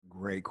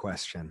great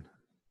question.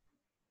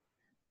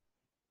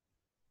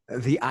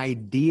 The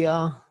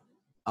idea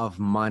of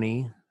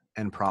money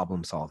and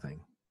problem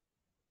solving.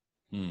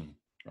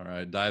 All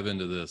right, dive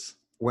into this.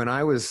 When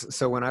I was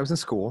in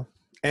school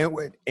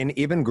and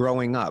even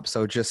growing up,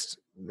 so just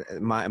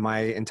my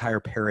entire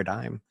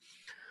paradigm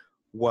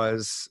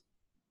was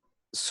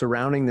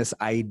surrounding this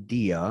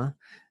idea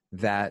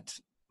that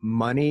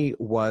money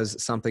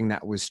was something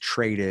that was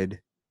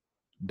traded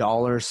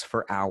dollars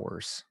for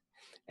hours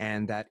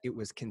and that it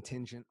was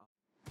contingent.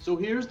 So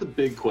here's the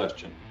big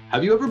question.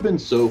 Have you ever been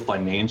so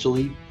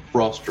financially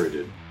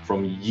frustrated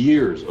from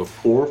years of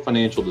poor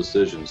financial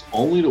decisions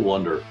only to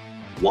wonder,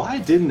 why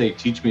didn't they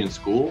teach me in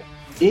school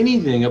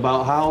anything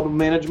about how to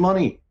manage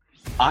money?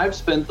 I've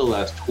spent the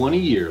last 20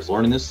 years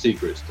learning the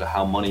secrets to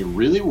how money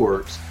really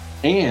works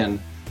and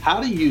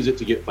how to use it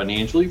to get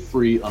financially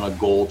free on a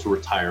goal to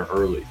retire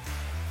early.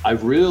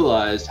 I've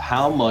realized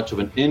how much of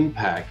an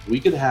impact we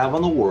could have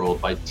on the world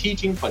by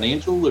teaching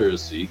financial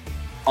literacy,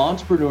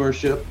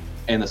 entrepreneurship,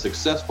 and a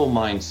successful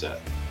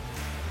mindset.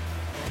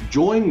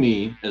 Join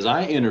me as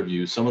I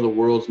interview some of the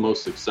world's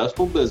most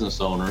successful business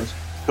owners,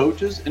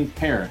 coaches, and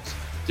parents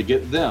to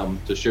get them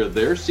to share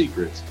their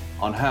secrets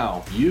on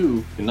how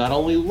you can not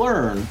only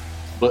learn,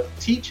 but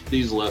teach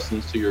these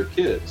lessons to your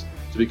kids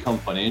to become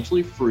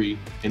financially free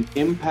and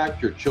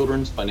impact your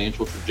children's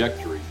financial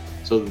trajectory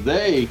so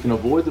they can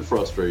avoid the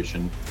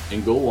frustration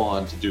and go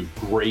on to do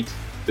great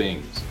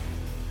things.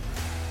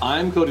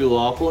 I'm Cody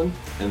Laughlin,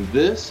 and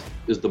this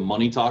is the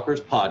Money Talkers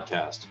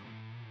Podcast.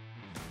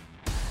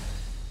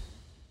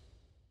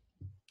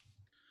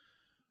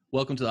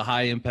 Welcome to the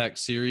High Impact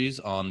series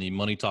on the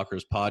Money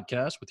Talkers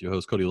Podcast with your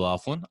host, Cody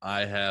Laughlin.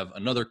 I have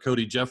another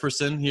Cody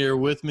Jefferson here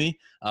with me.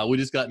 We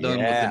just got done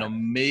with an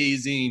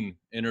amazing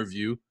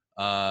interview.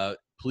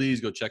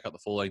 Please go check out the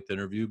full-length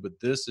interview. But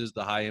this is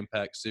the High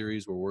Impact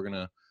series where we're going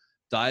to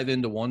dive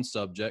into one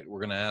subject.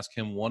 We're going to ask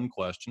him one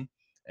question,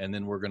 and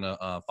then we're going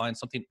to find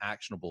something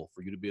actionable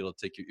for you to be able to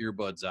take your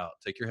earbuds out,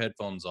 take your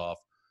headphones off,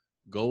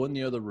 go in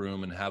the other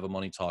room and have a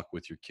money talk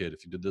with your kid.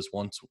 If you did this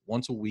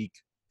once a week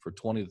for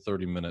 20 to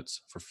 30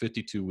 minutes for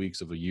 52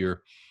 weeks of a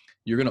year,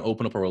 you're going to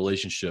open up a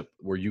relationship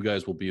where you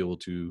guys will be able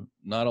to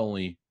not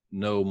only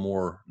know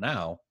more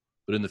now,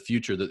 but in the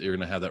future that you're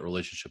going to have that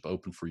relationship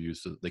open for you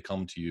so that they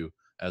come to you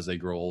as they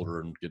grow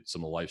older and get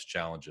some of life's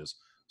challenges.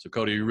 So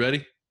Cody, are you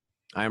ready?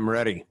 I'm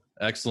ready.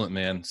 Excellent,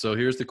 man. So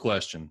here's the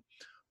question.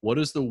 What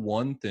is the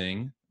one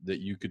thing that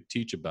you could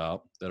teach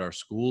about that our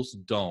schools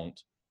don't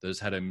that has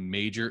had a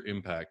major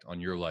impact on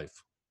your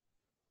life?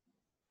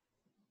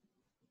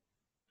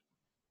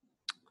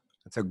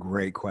 That's a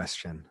great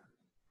question.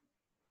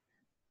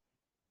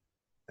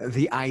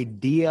 The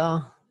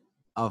idea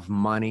of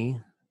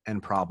money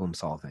and problem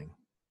solving.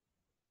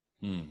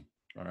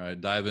 All right,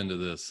 dive into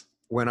this.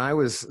 When I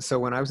was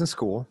in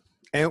school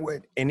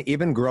and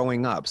even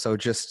growing up, so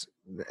just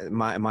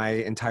my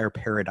entire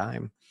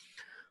paradigm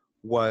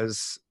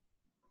was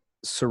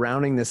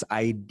surrounding this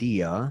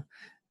idea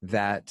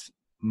that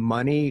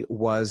money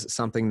was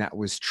something that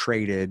was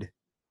traded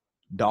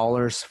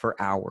dollars for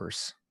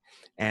hours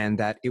and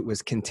that it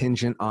was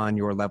contingent on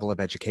your level of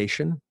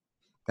education,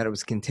 that it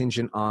was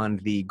contingent on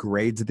the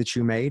grades that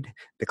you made,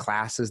 the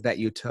classes that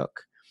you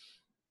took.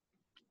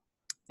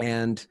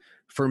 And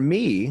for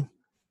me,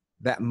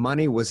 that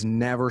money was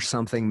never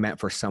something meant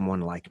for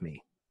someone like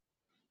me.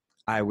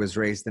 I was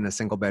raised in a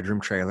single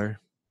bedroom trailer,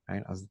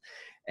 right?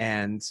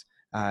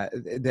 I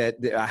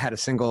had a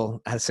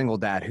single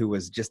dad who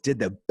did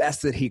the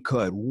best that he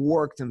could,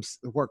 worked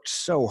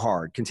so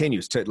hard,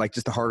 continues to, like,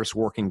 just the hardest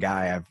working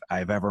guy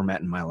I've ever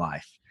met in my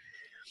life.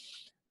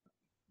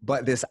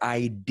 But this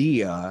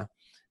idea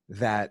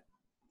that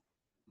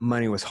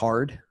money was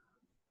hard,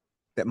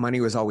 that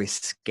money was always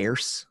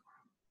scarce,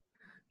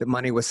 that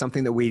money was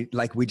something that we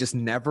just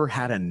never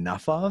had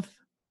enough of,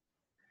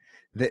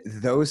 that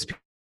those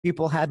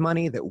people had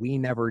money that we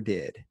never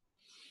did.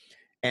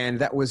 And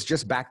that was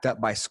just backed up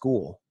by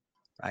school,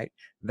 right?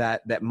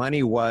 That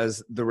money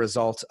was the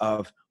result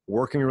of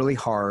working really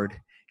hard,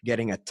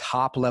 getting a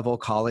top-level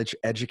college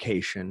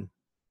education,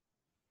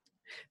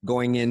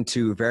 going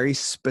into very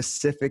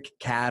specific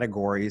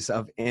categories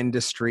of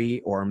industry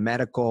or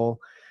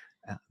medical.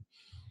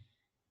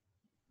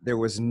 There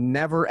was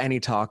never any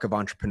talk of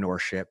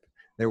entrepreneurship.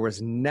 There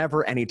was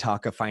never any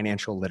talk of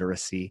financial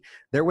literacy.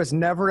 There was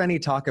never any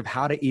talk of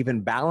how to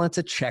even balance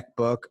a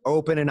checkbook,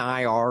 open an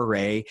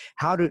IRA,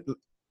 how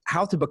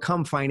to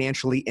become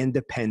financially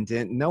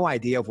independent. No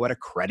idea of what a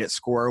credit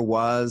score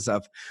was,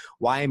 of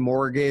why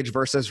mortgage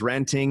versus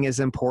renting is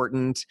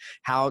important,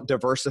 how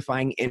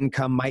diversifying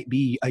income might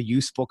be a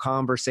useful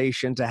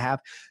conversation to have.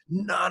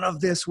 None of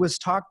this was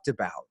talked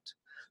about.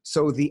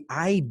 So the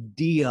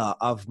idea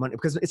of money,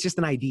 because it's just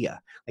an idea,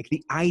 like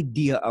the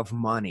idea of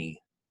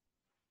money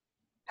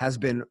has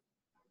been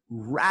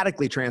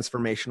radically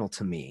transformational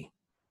to me.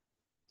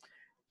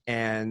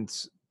 And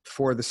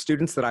for the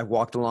students that I've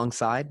walked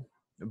alongside,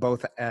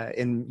 both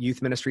in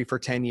youth ministry for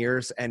 10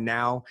 years and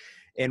now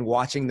in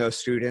watching those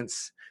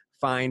students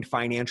find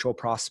financial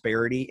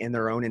prosperity in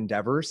their own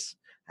endeavors,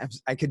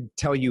 I could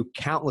tell you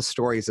countless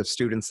stories of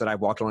students that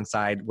I've walked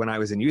alongside when I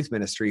was in youth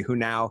ministry who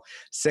now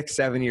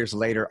 6-7 years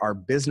later are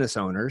business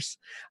owners.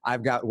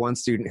 I've got one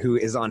student who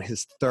is on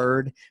his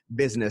third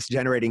business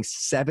generating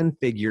 7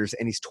 figures,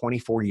 and he's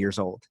 24 years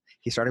old.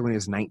 He started when he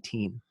was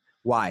 19.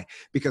 Why?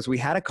 Because we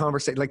had a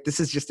conversation, like this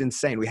is just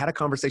insane. We had a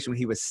conversation when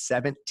he was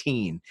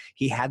 17.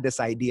 He had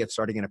this idea of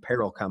starting an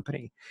apparel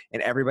company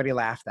and everybody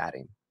laughed at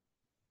him.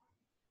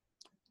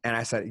 And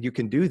I said, you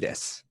can do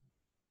this.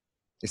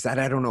 He said,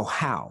 I don't know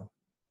how.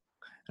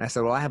 And I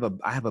said, well, I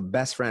have a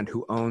best friend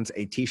who owns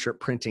a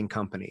t-shirt printing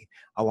company.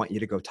 I want you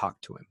to go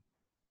talk to him.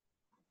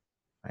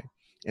 Right?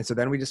 And so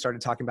then we just started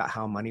talking about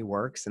how money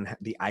works and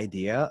the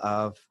idea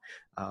of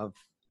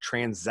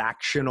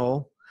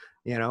transactional,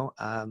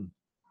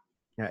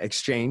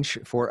 exchange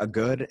for a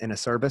good and a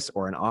service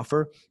or an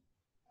offer.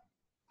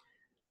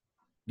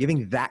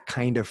 Giving that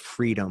kind of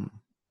freedom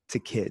to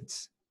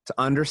kids to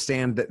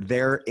understand that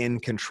they're in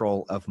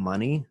control of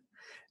money,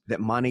 that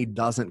money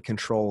doesn't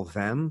control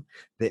them,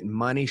 that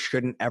money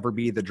shouldn't ever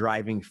be the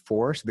driving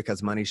force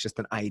because money's just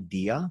an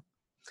idea.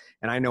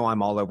 And I know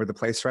I'm all over the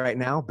place right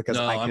now because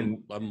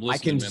I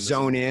can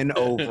zone in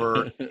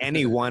over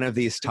any one of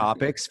these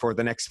topics for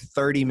the next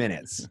 30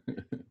 minutes.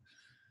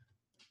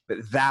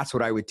 But that's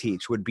what I would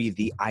teach, would be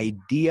the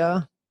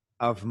idea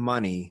of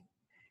money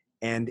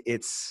and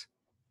it's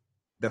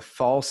the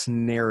false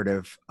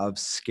narrative of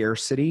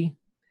scarcity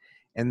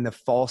and the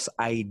false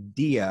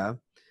idea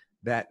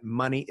that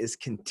money is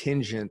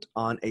contingent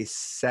on a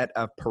set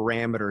of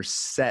parameters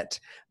set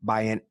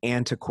by an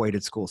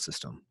antiquated school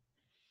system.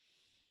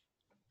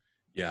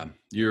 Yeah,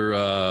 you're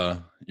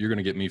going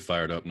to get me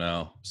fired up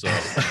now. So,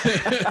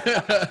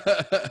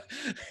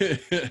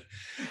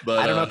 but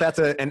I don't know if that's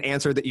an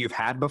answer that you've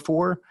had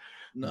before.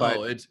 No,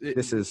 but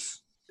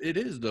it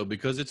is though,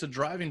 because it's a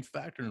driving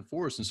factor and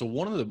force. And so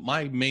one of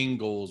my main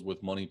goals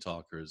with Money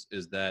Talkers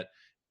is that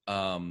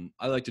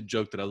I like to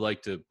joke that I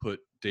like to put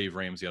Dave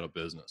Ramsey out of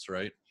business,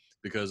 right?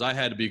 Because I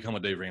had to become a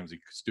Dave Ramsey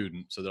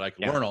student so that I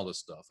could learn all this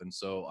stuff. And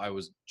so I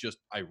was just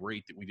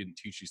irate that we didn't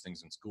teach these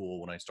things in school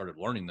when I started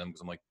learning them,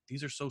 because I'm like,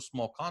 these are so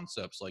small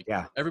concepts. Like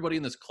everybody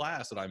in this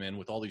class that I'm in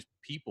with all these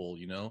people,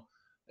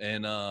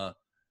 and I'm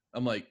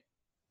like,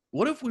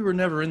 what if we were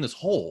never in this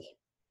hole?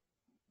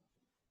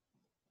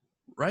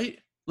 Right?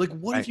 Like,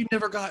 what if you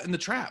never got in the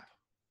trap?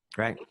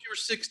 Right. What if you were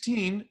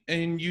 16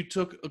 and you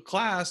took a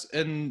class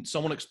and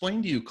someone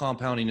explained to you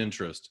compounding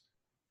interest,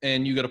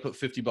 and you got to put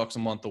 $50 a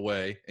month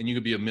away and you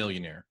could be a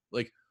millionaire?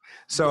 Like,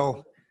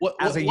 so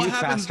as a youth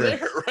pastor,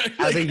 right?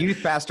 As a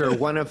youth pastor,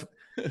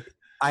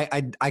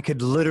 I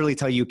could literally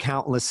tell you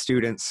countless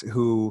students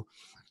who,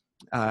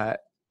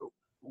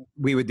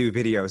 we would do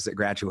videos at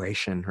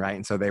graduation, right?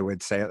 And so they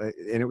would say, and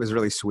it was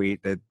really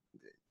sweet that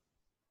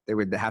they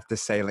would have to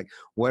say, like,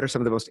 what are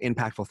some of the most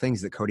impactful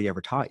things that Cody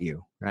ever taught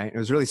you, right? It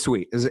was really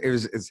sweet. It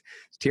was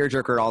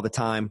tearjerker all the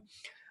time.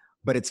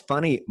 But it's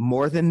funny,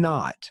 more than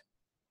not,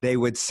 they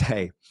would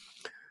say,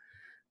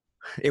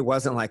 it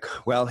wasn't like,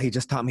 well, he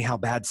just taught me how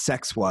bad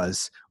sex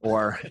was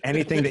or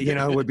anything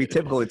that, would be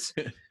typical. It's,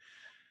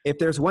 if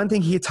there's one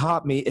thing he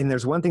taught me and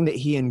there's one thing that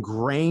he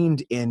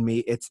ingrained in me,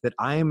 it's that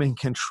I am in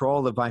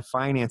control of my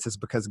finances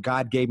because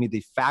God gave me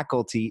the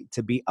faculty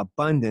to be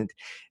abundant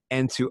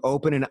and to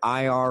open an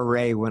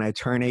IRA when I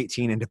turn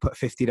 18 and to put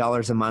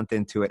 $50 a month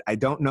into it. I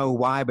don't know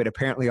why, but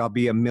apparently I'll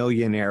be a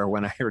millionaire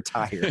when I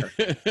retire.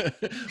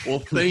 Well,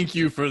 thank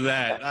you for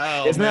that.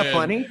 Oh, Isn't that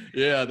funny?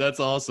 Yeah, that's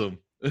awesome.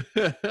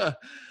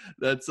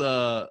 That's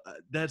the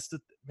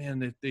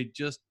man. If they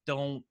just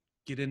don't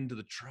get into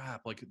the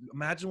trap, like,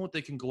 imagine what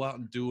they can go out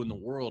and do in the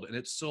world. And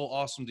it's so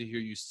awesome to hear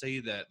you say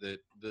that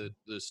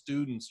the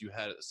students you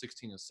had at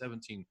 16 and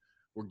 17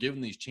 were given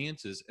these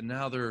chances, and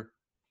now they're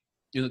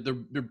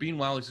being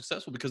wildly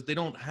successful because they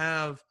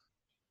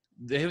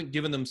haven't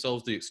given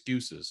themselves the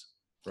excuses,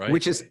 right?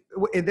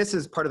 This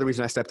is part of the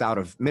reason I stepped out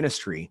of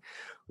ministry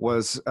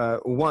was,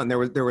 one, there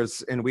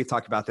was, and we've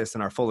talked about this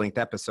in our full length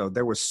episode,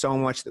 there was so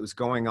much that was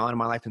going on in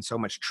my life and so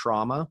much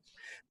trauma.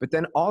 But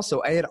then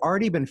also I had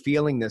already been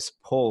feeling this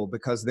pull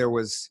because there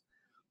was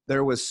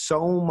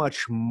so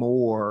much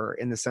more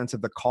in the sense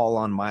of the call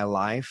on my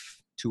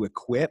life to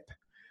equip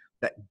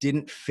that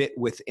didn't fit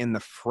within the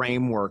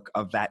framework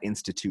of that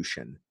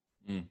institution.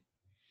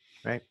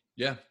 Right?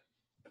 Yeah.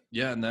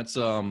 And that's,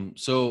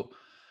 so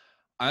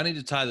I need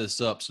to tie this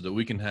up so that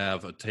we can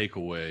have a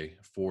takeaway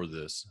for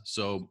this.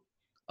 So,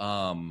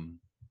 I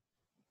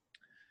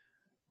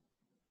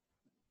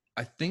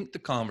think the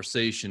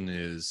conversation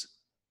is,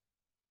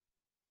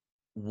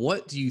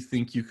 what do you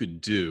think you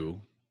could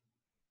do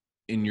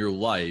in your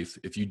life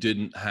if you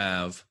didn't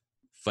have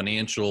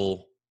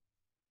financial,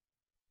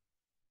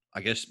 I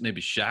guess maybe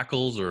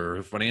shackles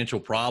or financial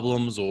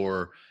problems,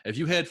 or if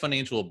you had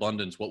financial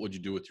abundance, what would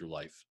you do with your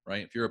life,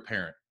 right? If you're a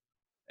parent,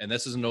 and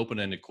this is an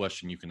open-ended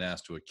question you can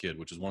ask to a kid,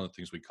 which is one of the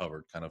things we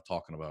covered kind of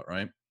talking about,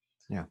 right?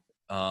 Yeah.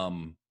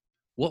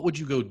 What would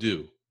you go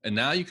do? And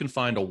now you can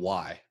find a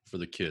why for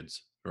the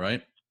kids,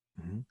 right?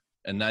 Mm-hmm.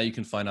 And now you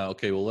can find out,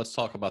 okay, well, let's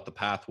talk about the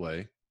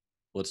pathway.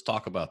 Let's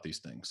talk about these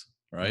things,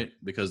 right?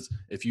 Mm-hmm. Because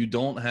if you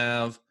don't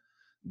have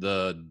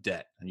the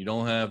debt and you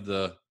don't have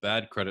the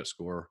bad credit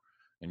score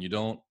and you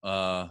don't,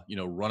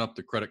 run up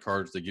the credit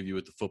cards they give you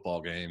at the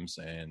football games,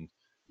 and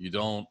you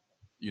don't,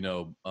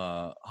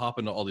 hop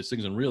into all these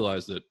things and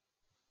realize that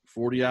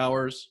 40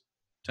 hours,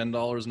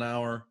 $10 an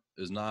hour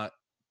is not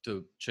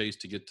to chase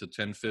to get to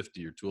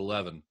 1050 or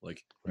 211.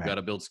 Like, you got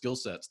to build skill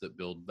sets that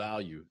build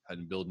value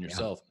and building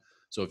yourself.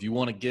 So if you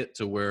want to get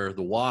to where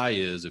the why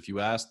is, if you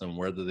ask them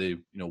whether they,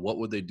 what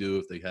would they do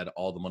if they had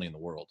all the money in the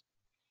world?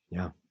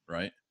 Yeah.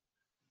 Right.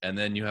 And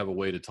then you have a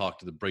way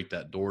to break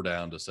that door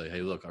down to say,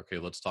 hey, look, okay,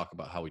 let's talk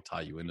about how we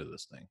tie you into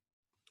this thing.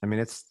 I mean,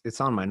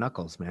 it's on my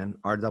knuckles, man.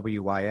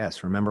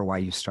 RWYS. Remember why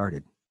you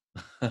started.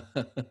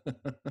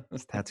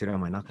 It's tattooed on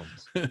my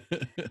knuckles.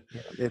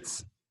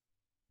 It's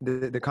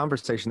the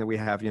conversation that we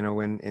have,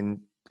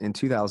 in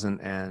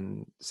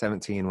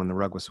 2017, when the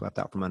rug was swept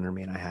out from under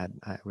me and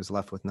I was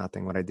left with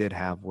nothing. What I did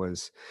have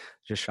was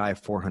just shy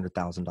of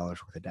 $400,000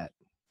 worth of debt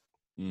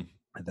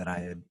that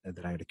I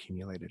had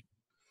accumulated.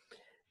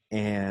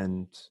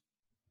 And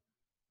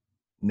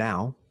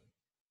now,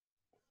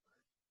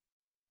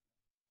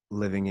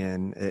 living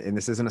in, and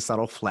this isn't a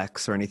subtle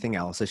flex or anything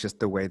else, it's just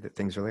the way that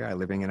things really are.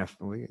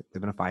 We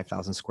live in a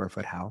 5,000 square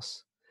foot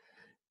house,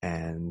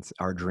 and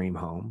our dream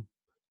home,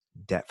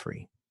 debt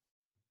free.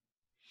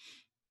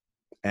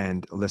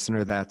 And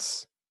listener,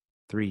 that's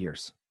 3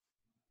 years.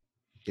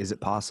 Is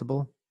it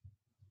possible?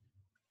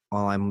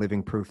 Well, I'm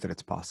living proof that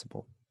it's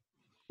possible.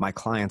 My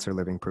clients are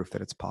living proof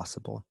that it's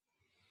possible.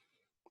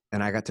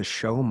 And I got to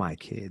show my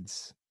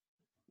kids,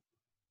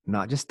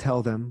 not just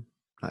tell them,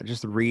 not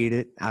just read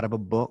it out of a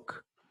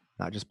book,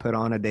 not just put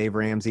on a Dave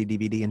Ramsey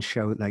DVD and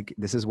show, like,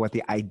 this is what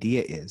the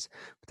idea is,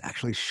 but to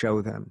actually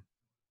show them.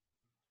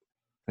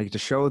 I get to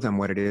show them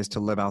what it is to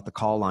live out the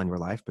call on your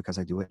life, because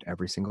I do it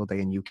every single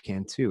day, and you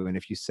can too. And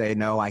if you say,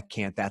 no, I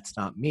can't, that's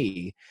not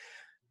me,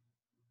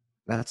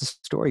 that's a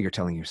story you're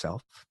telling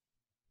yourself.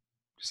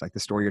 Just like the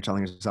story you're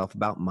telling yourself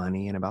about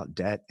money and about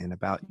debt and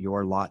about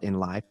your lot in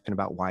life and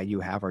about why you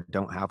have or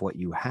don't have what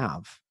you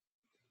have.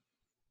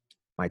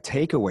 My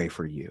takeaway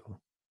for you,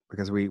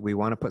 because we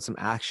want to put some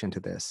action to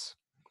this,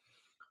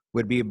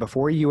 would be,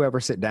 before you ever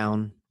sit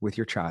down with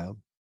your child,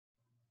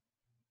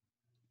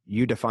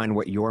 you define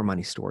what your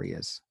money story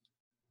is.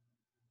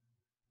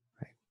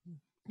 Right?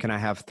 Can I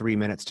have 3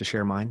 minutes to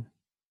share mine?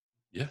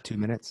 Yeah. 2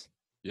 minutes?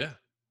 Yeah.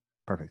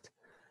 Perfect.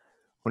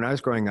 When I was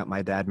growing up,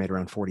 my dad made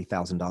around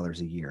 $40,000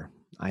 a year.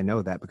 I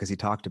know that because he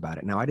talked about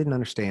it. Now, I didn't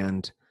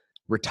understand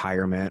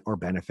retirement or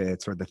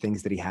benefits or the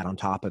things that he had on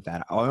top of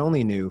that. I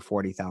only knew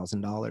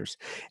 $40,000.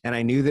 And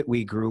I knew that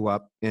we grew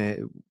up, we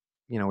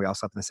all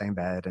slept in the same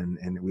bed,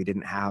 and we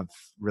didn't have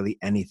really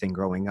anything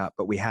growing up,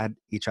 but we had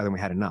each other and we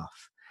had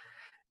enough.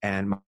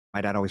 And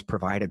my dad always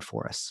provided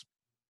for us.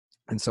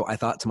 And so I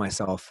thought to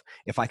myself,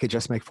 if I could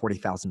just make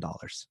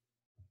 $40,000,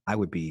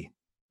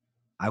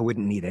 I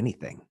wouldn't need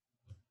anything.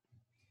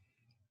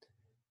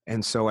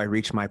 And so I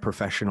reached my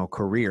professional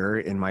career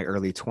in my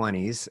early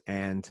 20s,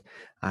 and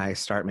I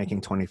start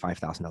making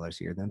 $25,000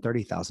 a year, then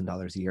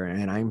 $30,000 a year.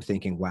 And I'm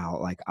thinking, wow,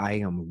 like, I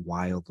am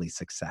wildly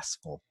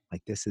successful.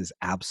 Like, this is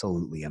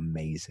absolutely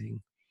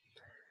amazing.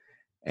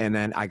 And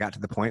then I got to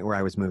the point where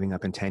I was moving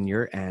up in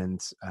tenure,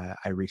 and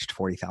I reached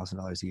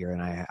 $40,000 a year,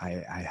 and I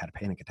had a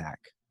panic attack.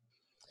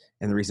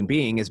 And the reason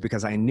being is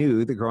because I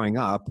knew that growing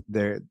up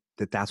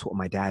that's what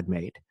my dad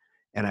made.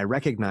 And I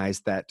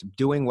recognized that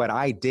doing what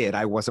I did,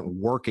 I wasn't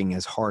working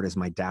as hard as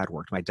my dad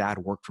worked. My dad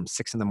worked from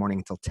 6 a.m.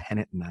 until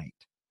 10 p.m,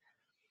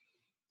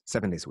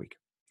 7 days a week.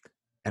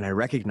 And I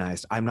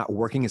recognized I'm not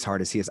working as hard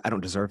as he is. I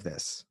don't deserve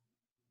this.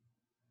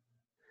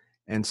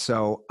 And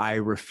so I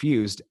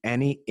refused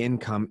any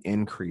income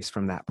increase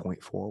from that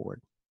point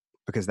forward,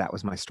 because that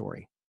was my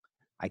story.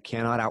 I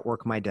cannot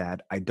outwork my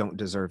dad. I don't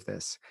deserve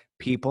this.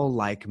 People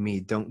like me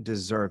don't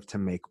deserve to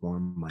make more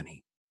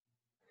money.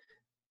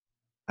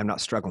 I'm not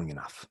struggling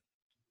enough.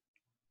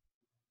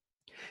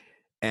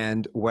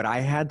 And what I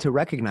had to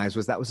recognize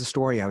was that was the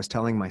story I was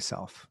telling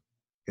myself.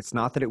 It's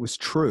not that it was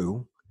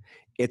true.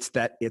 It's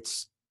that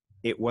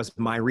it was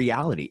my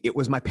reality. It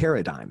was my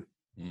paradigm.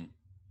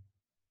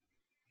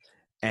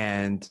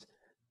 And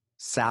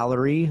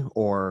salary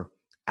or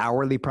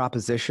hourly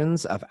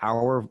propositions of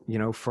hour,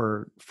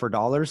 for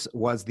dollars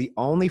was the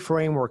only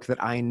framework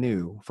that I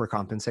knew for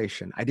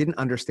compensation. I didn't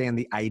understand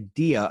the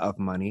idea of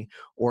money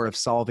or of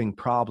solving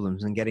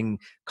problems and getting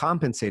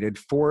compensated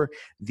for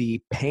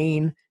the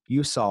pain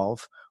you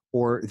solve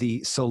or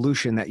the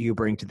solution that you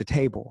bring to the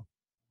table.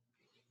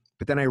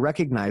 But then I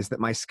recognized that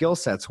my skill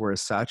sets were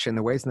as such, and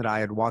the ways that I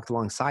had walked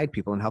alongside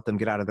people and helped them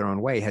get out of their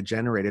own way had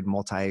generated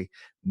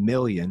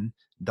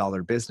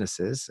multi-million-dollar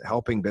businesses,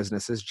 helping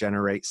businesses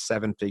generate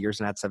 7 figures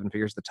and add 7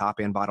 figures to the top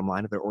and bottom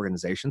line of their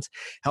organizations,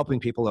 helping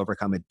people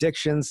overcome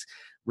addictions,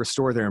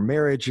 restore their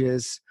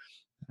marriages,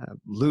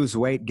 lose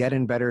weight, get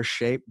in better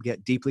shape,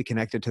 get deeply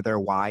connected to their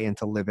why, and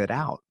to live it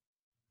out.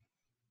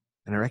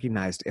 And I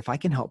recognized, if I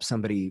can help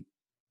somebody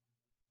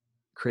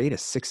create a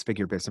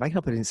 6-figure business, if I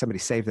can help somebody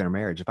save their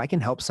marriage, if I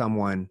can help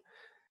someone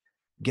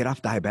get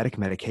off diabetic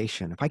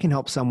medication, if I can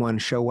help someone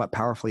show up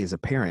powerfully as a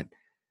parent,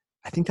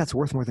 I think that's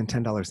worth more than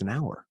 $10 an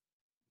hour.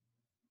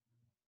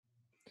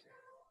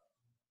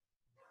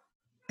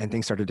 and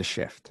things started to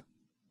shift.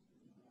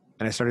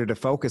 And I started to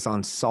focus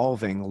on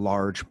solving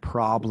large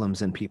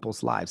problems in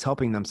people's lives,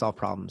 helping them solve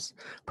problems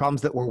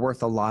that were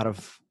worth a lot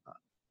of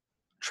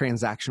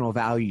transactional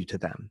value to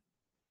them,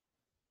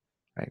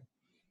 right?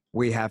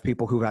 We have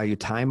people who value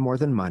time more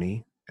than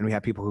money, and we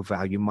have people who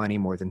value money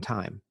more than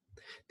time.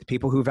 The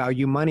people who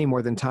value money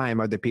more than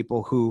time are the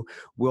people who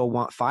will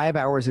want 5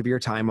 hours of your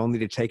time only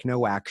to take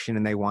no action,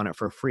 and they want it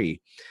for free.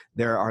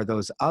 There are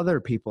those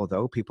other people,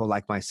 though, people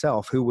like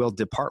myself, who will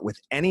depart with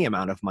any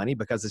amount of money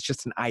because it's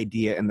just an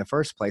idea in the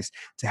first place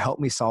to help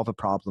me solve a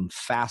problem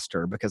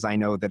faster, because I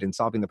know that in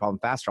solving the problem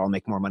faster, I'll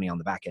make more money on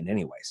the back end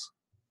anyways.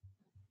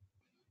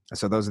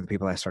 So those are the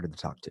people I started to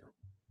talk to.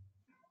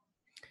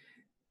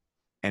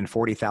 And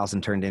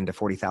 40,000 turned into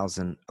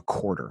 40,000 a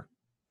quarter,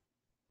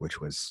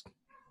 which was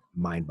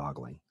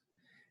mind-boggling.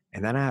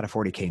 And then I had a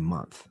 40K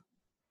month.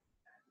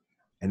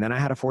 And then I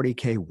had a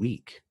 40K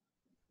week.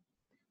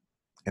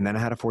 And then I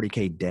had a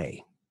 40K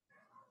day.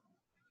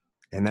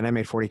 And then I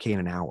made 40K in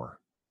an hour.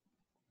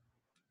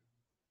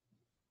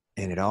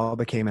 And it all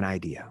became an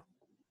idea.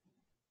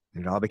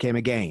 And it all became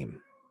a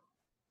game.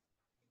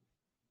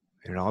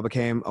 And it all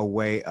became a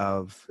way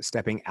of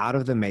stepping out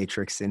of the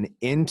matrix and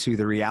into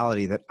the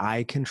reality that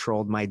I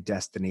controlled my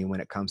destiny when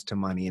it comes to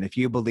money. And if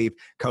you believe,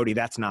 Cody,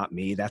 that's not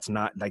me, that's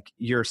not like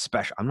you're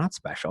special. I'm not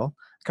special.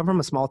 I come from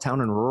a small town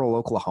in rural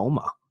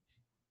Oklahoma.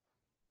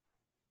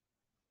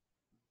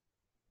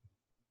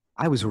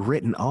 I was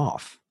written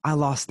off. I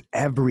lost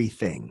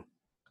everything.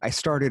 I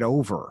started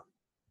over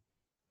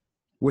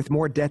with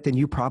more debt than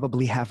you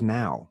probably have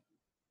now.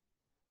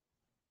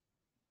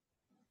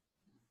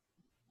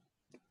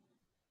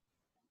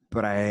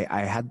 But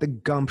I had the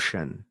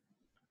gumption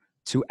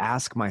to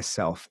ask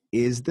myself,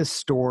 is the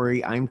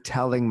story I'm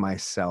telling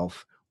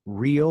myself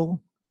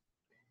real?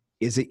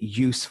 Is it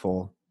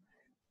useful?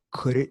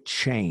 Could it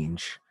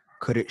change?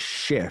 Could it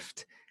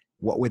shift?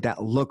 What would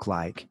that look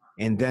like?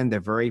 And then the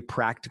very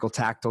practical,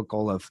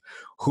 tactical of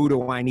who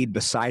do I need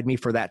beside me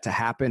for that to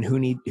happen? Who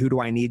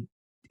do I need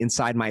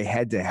inside my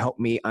head to help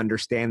me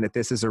understand that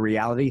this is a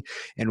reality,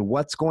 and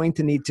what's going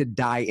to need to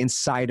die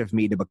inside of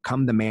me to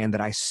become the man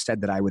that I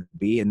said that I would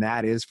be. And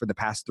that is, for the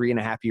past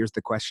 3.5 years,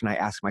 the question I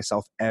ask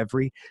myself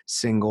every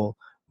single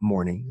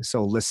morning.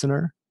 So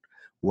listener,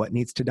 what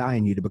needs to die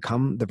in you to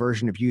become the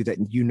version of you that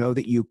you know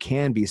that you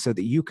can be, so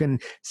that you can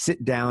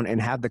sit down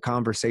and have the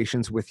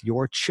conversations with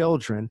your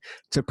children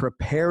to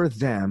prepare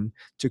them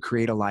to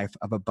create a life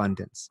of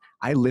abundance.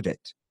 I live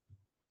it.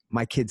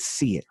 My kids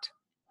see it.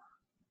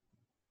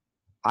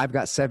 I've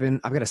got a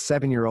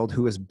 7-year-old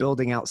who is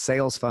building out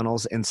sales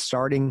funnels and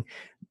starting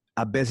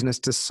a business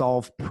to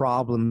solve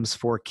problems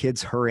for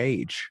kids her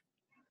age.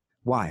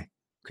 Why?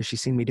 Because she's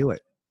seen me do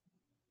it.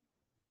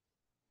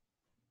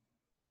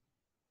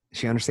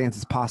 She understands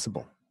it's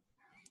possible.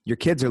 Your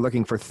kids are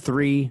looking for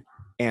 3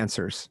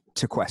 answers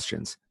to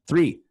questions.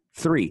 Three.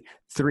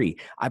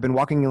 I've been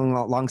walking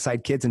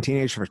alongside kids and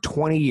teenagers for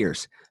 20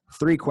 years.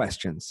 3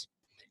 questions.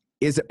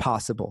 Is it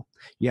possible?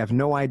 You have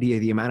no idea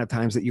the amount of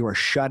times that you are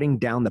shutting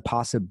down the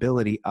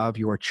possibility of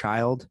your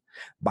child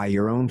by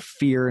your own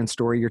fear and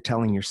story you're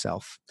telling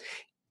yourself.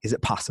 Is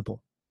it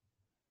possible?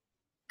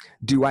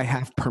 Do I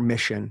have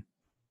permission?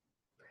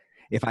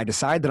 If I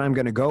decide that I'm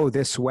going to go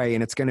this way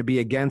and it's going to be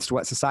against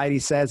what society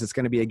says, it's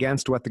going to be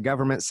against what the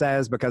government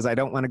says, because I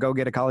don't want to go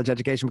get a college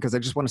education, because I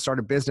just want to start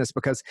a business,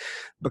 because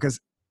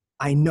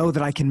I know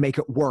that I can make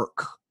it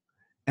work.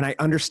 And I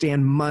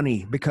understand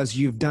money because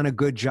you've done a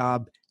good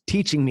job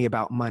teaching me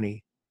about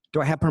money.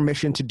 Do I have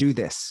permission to do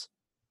this?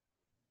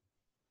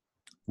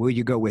 Will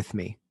you go with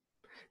me?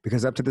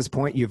 Because up to this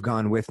point, you've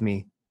gone with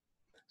me.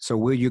 So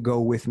will you go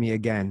with me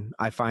again?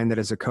 I find that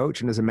as a coach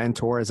and as a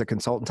mentor, as a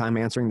consultant, I'm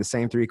answering the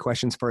same 3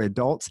 questions for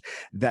adults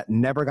that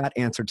never got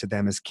answered to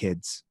them as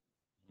kids.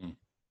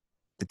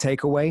 The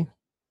takeaway: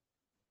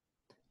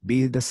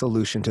 be the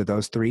solution to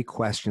those 3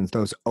 questions,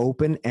 those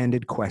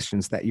open-ended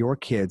questions that your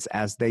kids,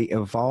 as they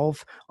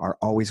evolve, are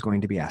always going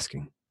to be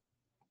asking.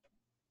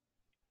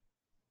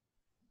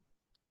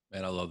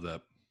 Man, I love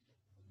that.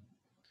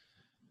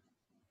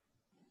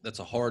 That's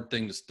a hard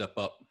thing to step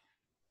up,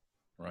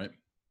 right?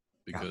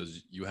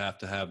 Because you have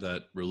to have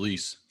that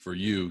release for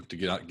you to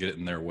get it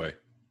in their way.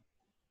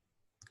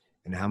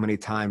 And how many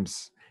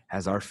times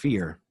has our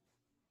fear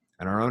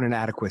and our own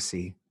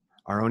inadequacy,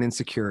 our own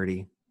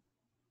insecurity,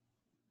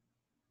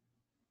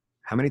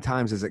 how many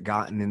times has it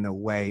gotten in the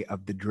way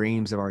of the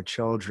dreams of our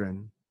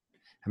children?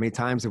 How many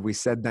times have we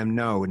said them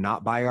no,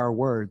 not by our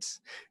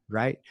words,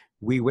 right?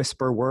 We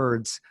whisper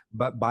words,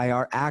 but by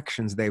our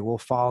actions, they will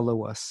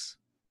follow us.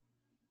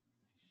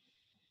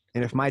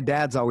 And if my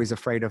dad's always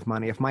afraid of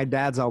money, if my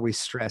dad's always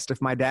stressed, if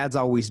my dad's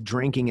always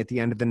drinking at the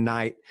end of the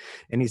night,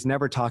 and he's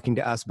never talking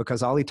to us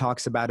because all he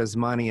talks about is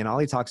money, and all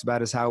he talks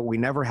about is how we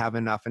never have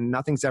enough and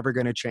nothing's ever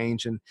going to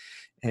change. And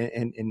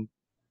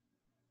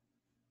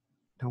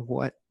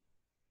what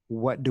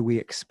do we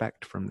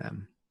expect from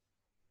them?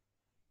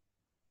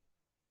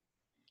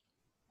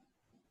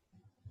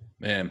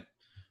 Man,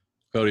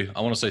 Cody,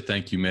 I want to say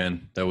thank you,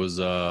 man. That was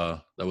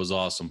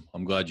awesome.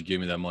 I'm glad you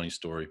gave me that money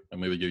story. And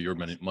maybe give your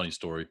money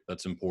story.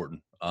 That's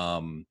important.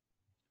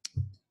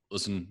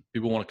 Listen,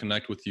 people want to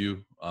connect with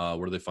you.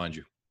 Where do they find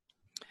you?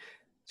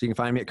 So you can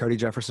find me at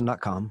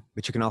codyjefferson.com,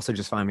 but you can also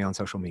just find me on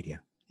social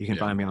media. You can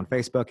find me on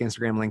Facebook,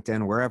 Instagram,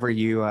 LinkedIn, wherever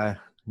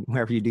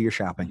you do your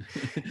shopping.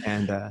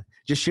 And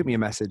just shoot me a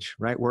message,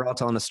 right? We're all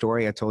telling a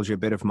story. I told you a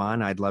bit of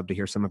mine. I'd love to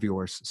hear some of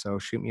yours. So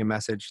shoot me a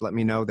message. Let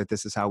me know that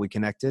this is how we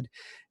connected.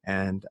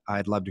 And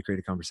I'd love to create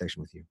a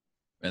conversation with you.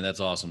 And that's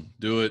awesome.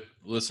 Do it.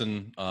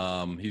 Listen,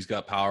 he's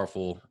got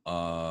powerful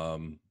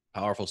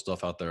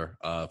stuff out there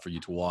for you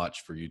to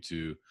watch, for you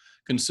to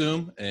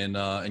consume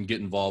and get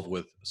involved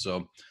with.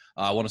 So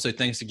I want to say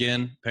thanks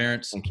again,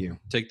 parents. Thank you.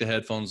 Take the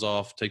headphones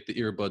off, take the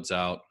earbuds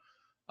out,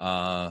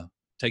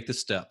 take the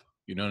step.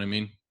 You know what I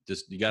mean?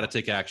 Just, you got to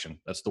take action.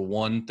 That's the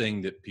one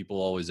thing that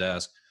people always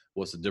ask.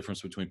 What's the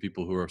difference between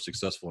people who are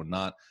successful and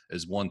not?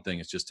 Is one thing.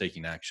 It's just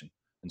taking action.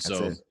 And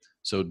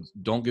so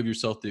don't give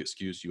yourself the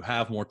excuse. You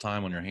have more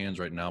time on your hands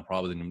right now,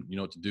 probably than you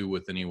know what to do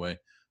with anyway.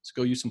 Just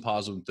go use some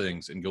positive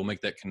things and go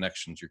make that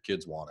connection. Your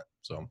kids want it.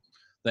 So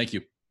thank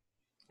you.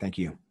 Thank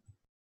you.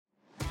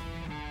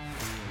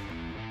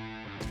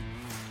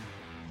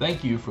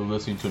 Thank you for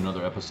listening to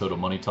another episode of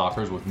Money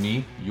Talkers with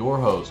me, your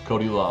host,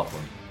 Cody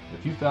Laughlin.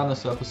 If you found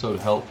this episode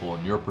helpful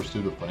in your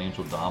pursuit of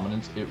financial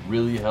dominance, it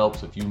really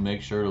helps if you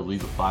make sure to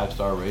leave a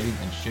 5-star rating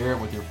and share it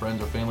with your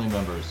friends or family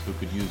members who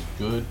could use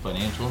good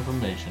financial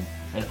information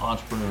and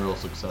entrepreneurial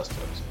success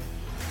tips.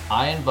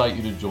 I invite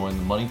you to join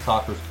the Money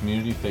Talkers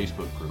community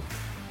Facebook group.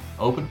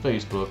 Open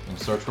Facebook and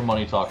search for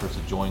Money Talkers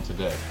to join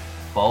today.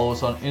 Follow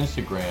us on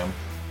Instagram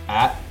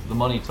 @The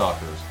Money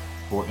Talkers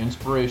for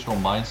inspirational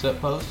mindset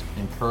posts,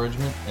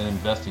 encouragement, and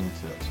investing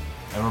tips.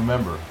 And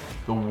remember,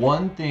 the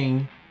one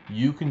thing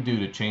you can do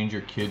to change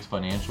your kids'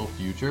 financial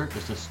future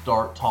is to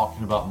start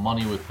talking about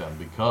money with them,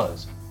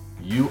 because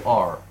you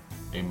are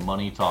a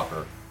money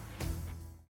talker